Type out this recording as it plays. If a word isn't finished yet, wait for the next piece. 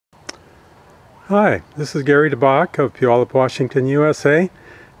Hi, this is Gary DeBach of Puyallup, Washington, USA,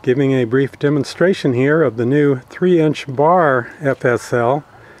 giving a brief demonstration here of the new 3-inch bar FSL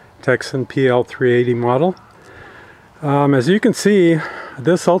Tecsun PL-380 model. As you can see,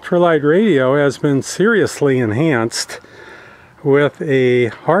 this ultralight radio has been seriously enhanced with a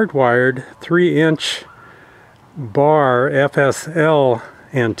hardwired 3-inch bar FSL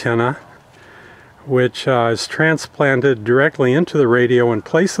antenna, which is transplanted directly into the radio in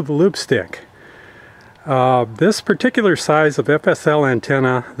place of the loop stick. This particular size of FSL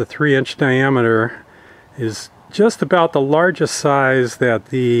antenna, the 3-inch diameter, is just about the largest size that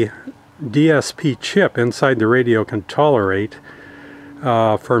the DSP chip inside the radio can tolerate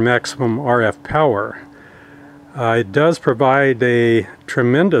for maximum RF power. It does provide a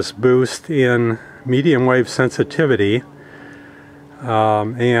tremendous boost in medium wave sensitivity,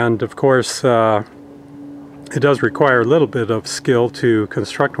 and of course it does require a little bit of skill to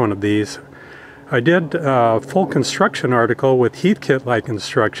construct one of these. I did a full construction article with Heathkit-like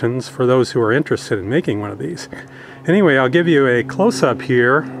instructions for those who are interested in making one of these. Anyway, I'll give you a close-up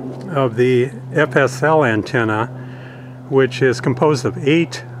here of the FSL antenna, which is composed of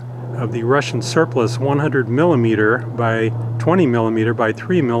 8 of the Russian surplus 100mm by 20mm by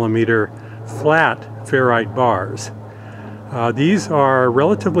 3mm flat ferrite bars. These are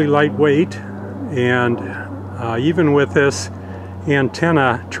relatively lightweight, and even with this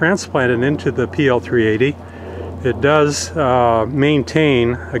antenna transplanted into the PL-380, it does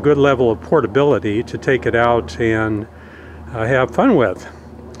maintain a good level of portability to take it out and have fun with.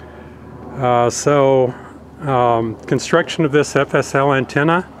 Construction of this FSL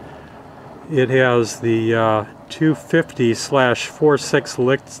antenna, it has the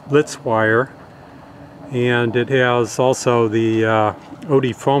 250/46 Litz wire, and it has also the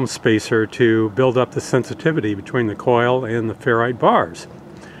OD foam spacer to build up the sensitivity between the coil and the ferrite bars.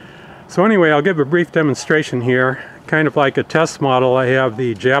 So anyway, I'll give a brief demonstration here. Kind of like a test model, I have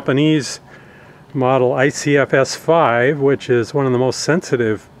the Japanese model ICF S5, which is one of the most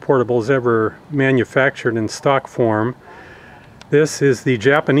sensitive portables ever manufactured in stock form. This is the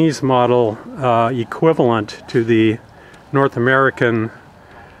Japanese model equivalent to the North American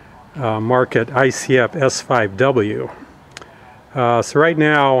market ICF S5W. So right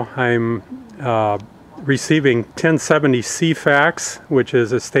now I'm receiving 1070 CFAX, which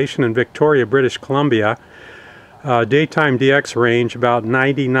is a station in Victoria, British Columbia. Daytime DX range about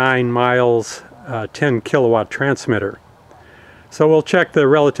 99 miles, 10 kilowatt transmitter. So we'll check the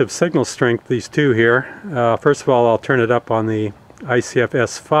relative signal strength of these two here. First of all, I'll turn it up on the ICF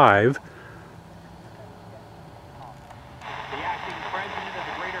S5.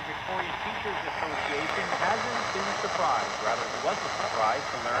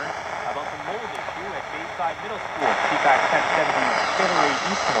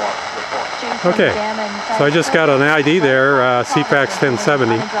 Okay, so I just got an ID there, CFAX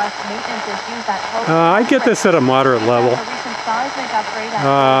 1070. I get this at a moderate level.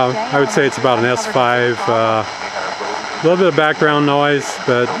 I would say it's about an S5. A little bit of background noise,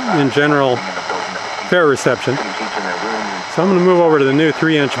 but in general, fair reception. So I'm going to move over to the new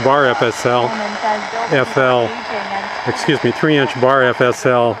 3-inch bar FSL, 3-inch bar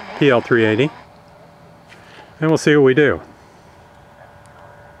FSL PL-380, and we'll see what we do.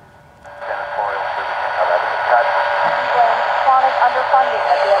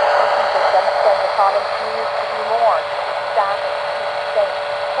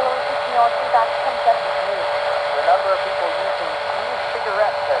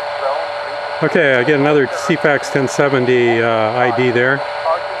 Okay, I get another CFAX 1070 ID there.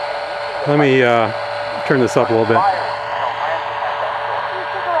 Let me turn this up a little bit.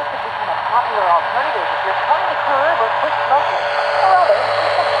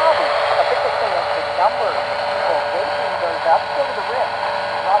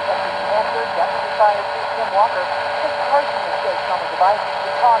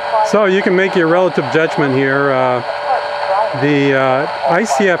 So you can make your relative judgment here. The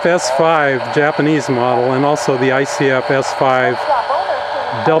ICF S5 Japanese model and also the ICF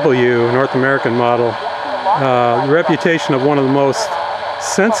S5W North American model, the reputation of one of the most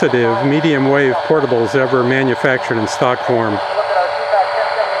sensitive medium wave portables ever manufactured in stock form.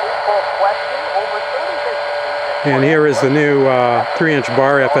 And here is the new 3-inch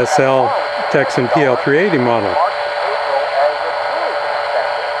bar FSL Tecsun PL-380 model.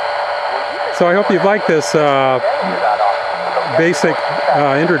 So I hope you've liked this basic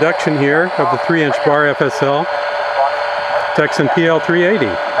introduction here of the 3-inch bar FSL Tecsun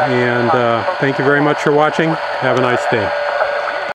PL-380, and thank you very much for watching. Have a nice day.